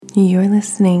You're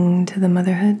listening to the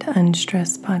Motherhood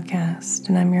Unstressed podcast,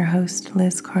 and I'm your host,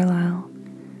 Liz Carlisle.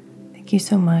 Thank you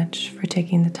so much for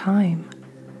taking the time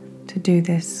to do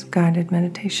this guided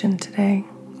meditation today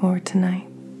or tonight.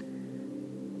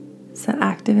 Set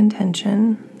active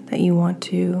intention that you want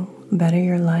to better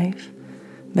your life,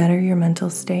 better your mental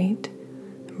state,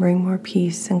 and bring more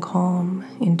peace and calm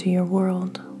into your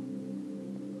world.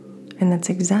 And that's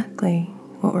exactly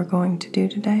what we're going to do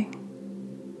today.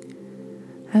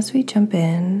 As we jump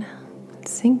in,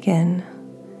 sink in,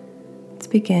 let's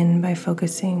begin by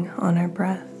focusing on our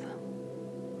breath.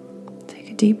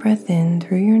 Take a deep breath in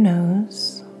through your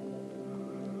nose.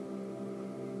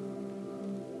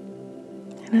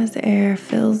 And as the air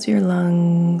fills your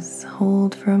lungs,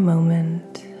 hold for a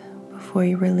moment before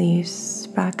you release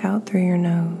back out through your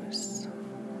nose.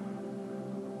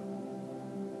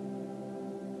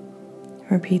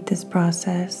 Repeat this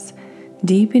process,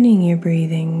 deepening your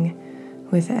breathing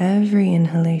with every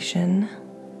inhalation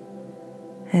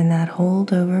and that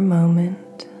holdover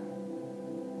moment.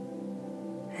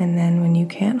 And then when you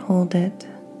can't hold it,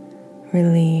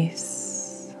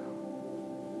 release.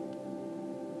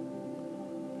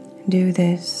 Do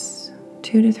this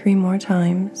 2 to 3 more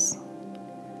times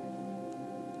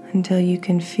until you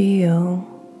can feel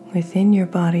within your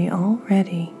body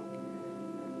already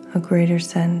a greater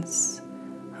sense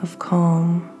of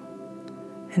calm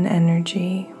and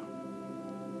energy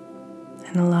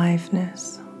and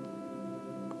aliveness.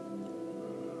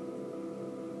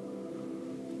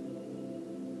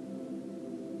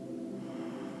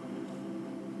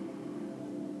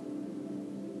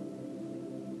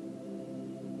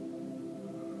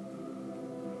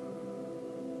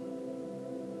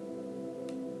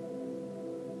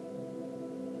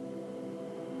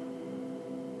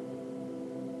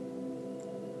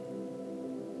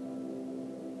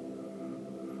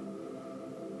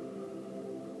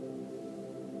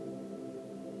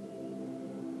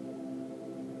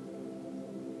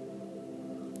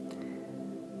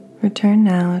 Return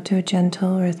now to a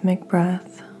gentle rhythmic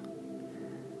breath.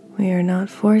 We are not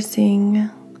forcing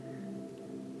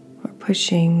or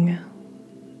pushing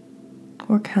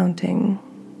or counting.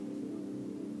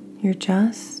 You're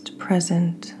just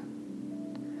present.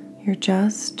 You're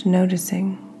just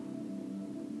noticing.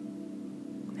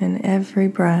 And every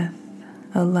breath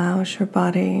allows your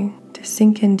body to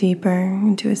sink in deeper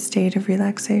into a state of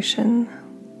relaxation,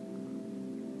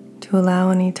 to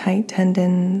allow any tight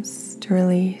tendons to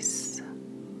release,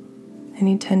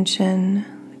 any tension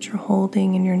that you're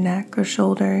holding in your neck or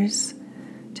shoulders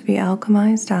to be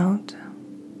alchemized out.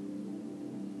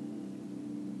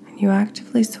 And you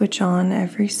actively switch on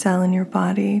every cell in your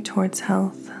body towards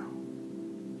health.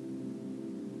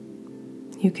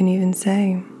 You can even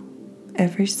say,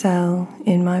 every cell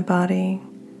in my body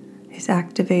is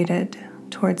activated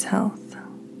towards health.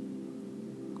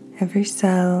 Every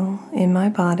cell in my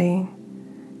body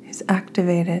is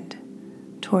activated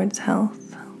towards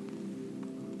health.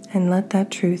 And let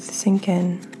that truth sink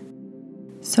in.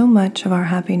 So much of our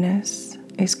happiness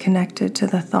is connected to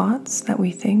the thoughts that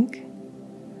we think,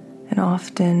 and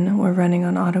often we're running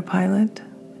on autopilot,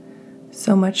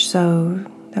 so much so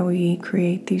that we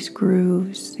create these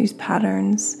grooves, these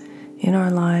patterns in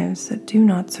our lives that do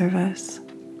not serve us.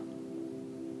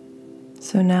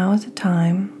 So now is the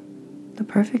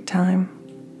perfect time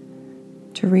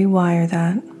to rewire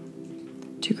that,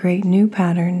 to create new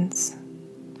patterns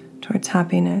towards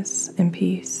happiness and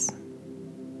peace.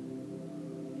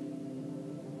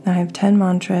 I have 10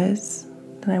 mantras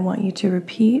that I want you to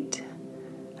repeat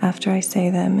after I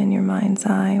say them in your mind's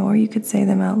eye, or you could say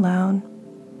them out loud,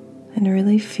 and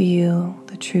really feel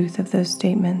the truth of those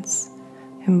statements,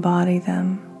 embody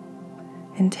them,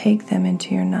 and take them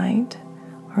into your night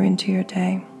or into your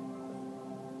day.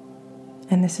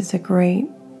 And this is a great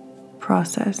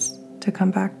process to come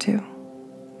back to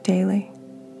daily.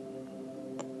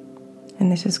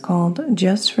 And this is called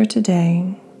Just for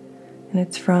Today, and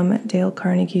it's from Dale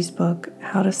Carnegie's book,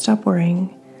 How to Stop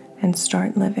Worrying and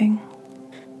Start Living.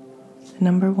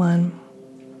 Number 1,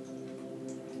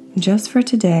 just for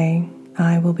today,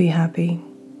 I will be happy.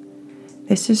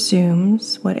 This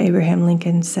assumes what Abraham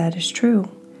Lincoln said is true,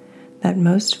 that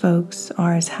most folks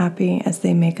are as happy as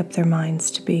they make up their minds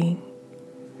to be.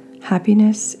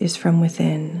 Happiness is from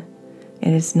within.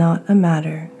 It is not a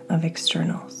matter of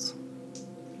externals.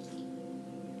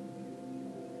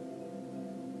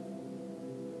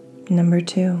 Number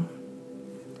 2,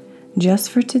 just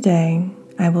for today,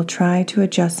 I will try to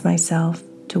adjust myself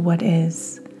to what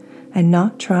is, and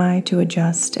not try to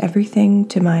adjust everything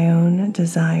to my own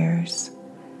desires.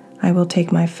 I will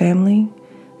take my family,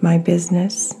 my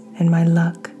business, and my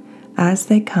luck as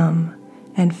they come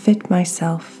and fit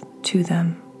myself to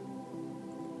them.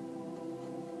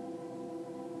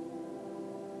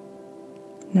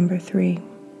 Number 3,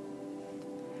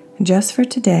 just for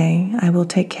today, I will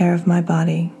take care of my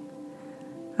body.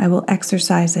 I will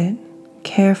exercise it,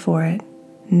 care for it,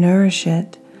 nourish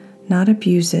it, not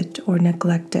abuse it or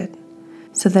neglect it,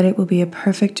 so that it will be a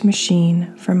perfect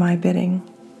machine for my bidding.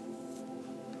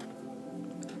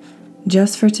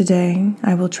 Just for today,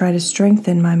 I will try to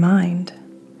strengthen my mind.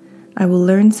 I will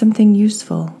learn something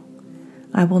useful.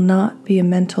 I will not be a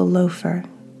mental loafer.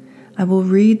 I will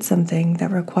read something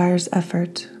that requires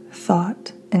effort,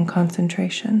 thought, and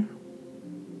concentration.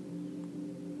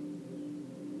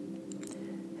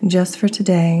 Just for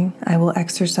today, I will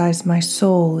exercise my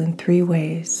soul in 3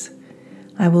 ways.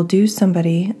 I will do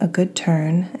somebody a good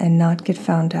turn and not get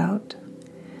found out.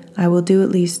 I will do at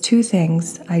least 2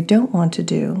 things I don't want to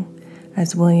do,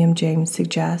 as William James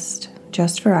suggests,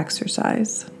 just for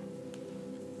exercise.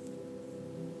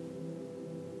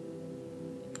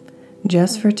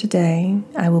 Just for today,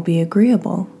 I will be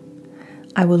agreeable.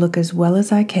 I will look as well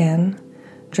as I can,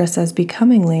 dress as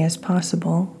becomingly as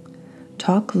possible,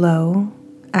 talk low,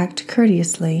 act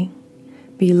courteously,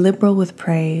 be liberal with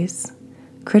praise,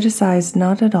 criticize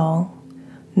not at all,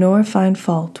 nor find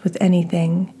fault with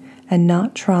anything, and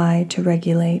not try to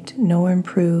regulate nor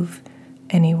improve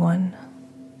anyone.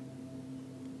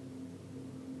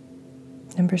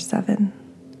 Number 7,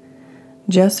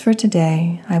 just for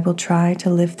today, I will try to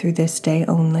live through this day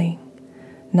only,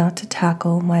 not to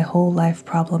tackle my whole life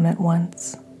problem at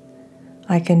once.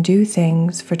 I can do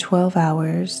things for 12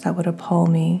 hours that would appall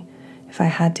me if I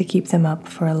had to keep them up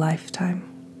for a lifetime.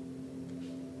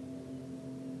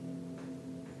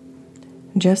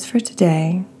 Just for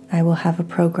today, I will have a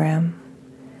program.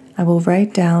 I will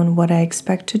write down what I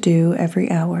expect to do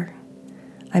every hour.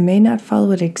 I may not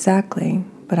follow it exactly,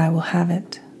 but I will have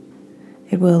it.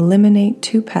 It will eliminate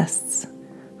 2 pests,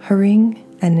 hurrying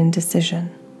and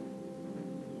indecision.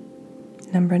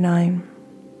 Number 9,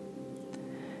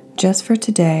 just for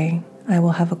today, I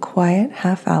will have a quiet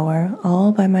half hour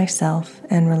all by myself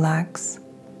and relax.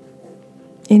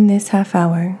 In this half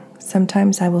hour,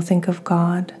 sometimes I will think of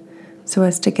God so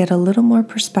as to get a little more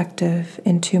perspective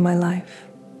into my life.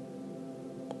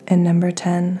 And number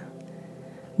 10,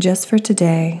 just for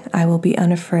today, I will be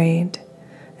unafraid.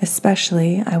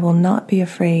 Especially, I will not be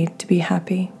afraid to be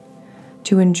happy,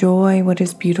 to enjoy what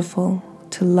is beautiful,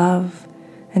 to love,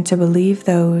 and to believe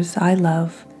those I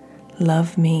love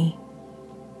me.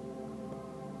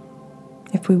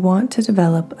 If we want to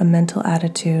develop a mental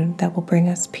attitude that will bring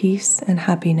us peace and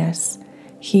happiness,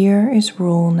 here is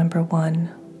rule number 1.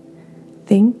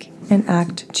 Think and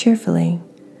act cheerfully,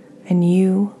 and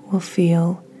you will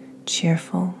feel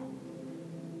cheerful.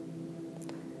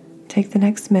 Take the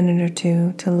next minute or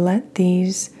 2 to let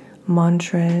these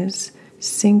mantras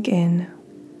sink in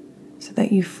so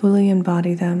that you fully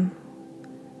embody them,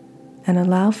 and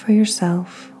allow for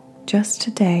yourself just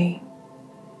today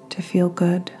to feel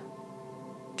good,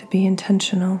 to be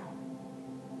intentional,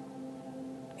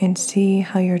 and see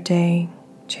how your day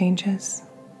changes.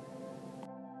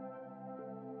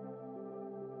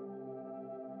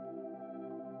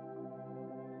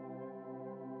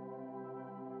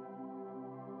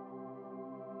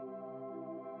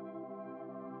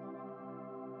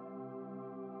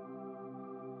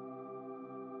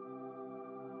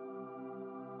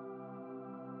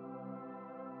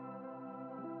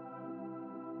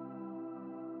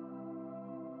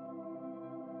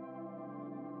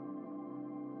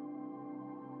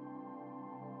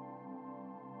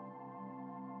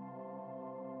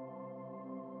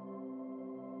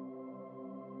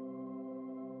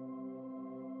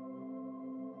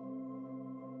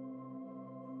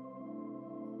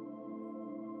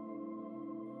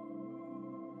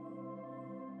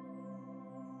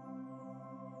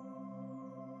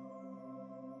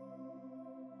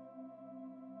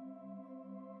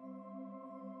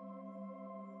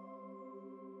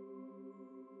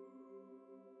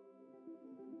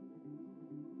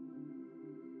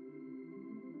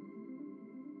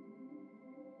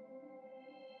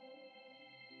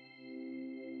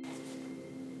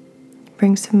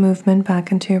 Bring some movement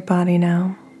back into your body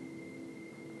now.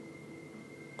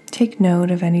 Take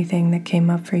note of anything that came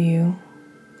up for you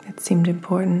that seemed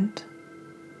important,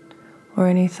 or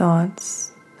any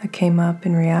thoughts that came up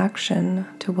in reaction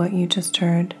to what you just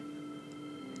heard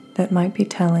that might be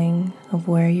telling of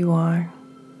where you are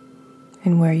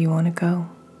and where you want to go.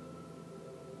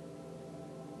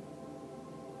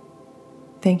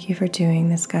 Thank you for doing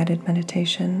this guided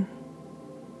meditation.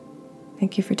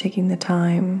 Thank you for taking the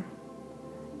time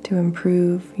to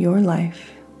improve your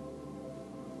life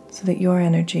so that your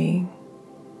energy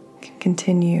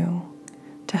continue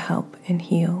to help and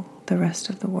heal the rest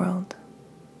of the world.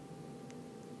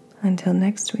 Until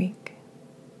next week,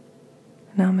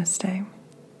 namaste.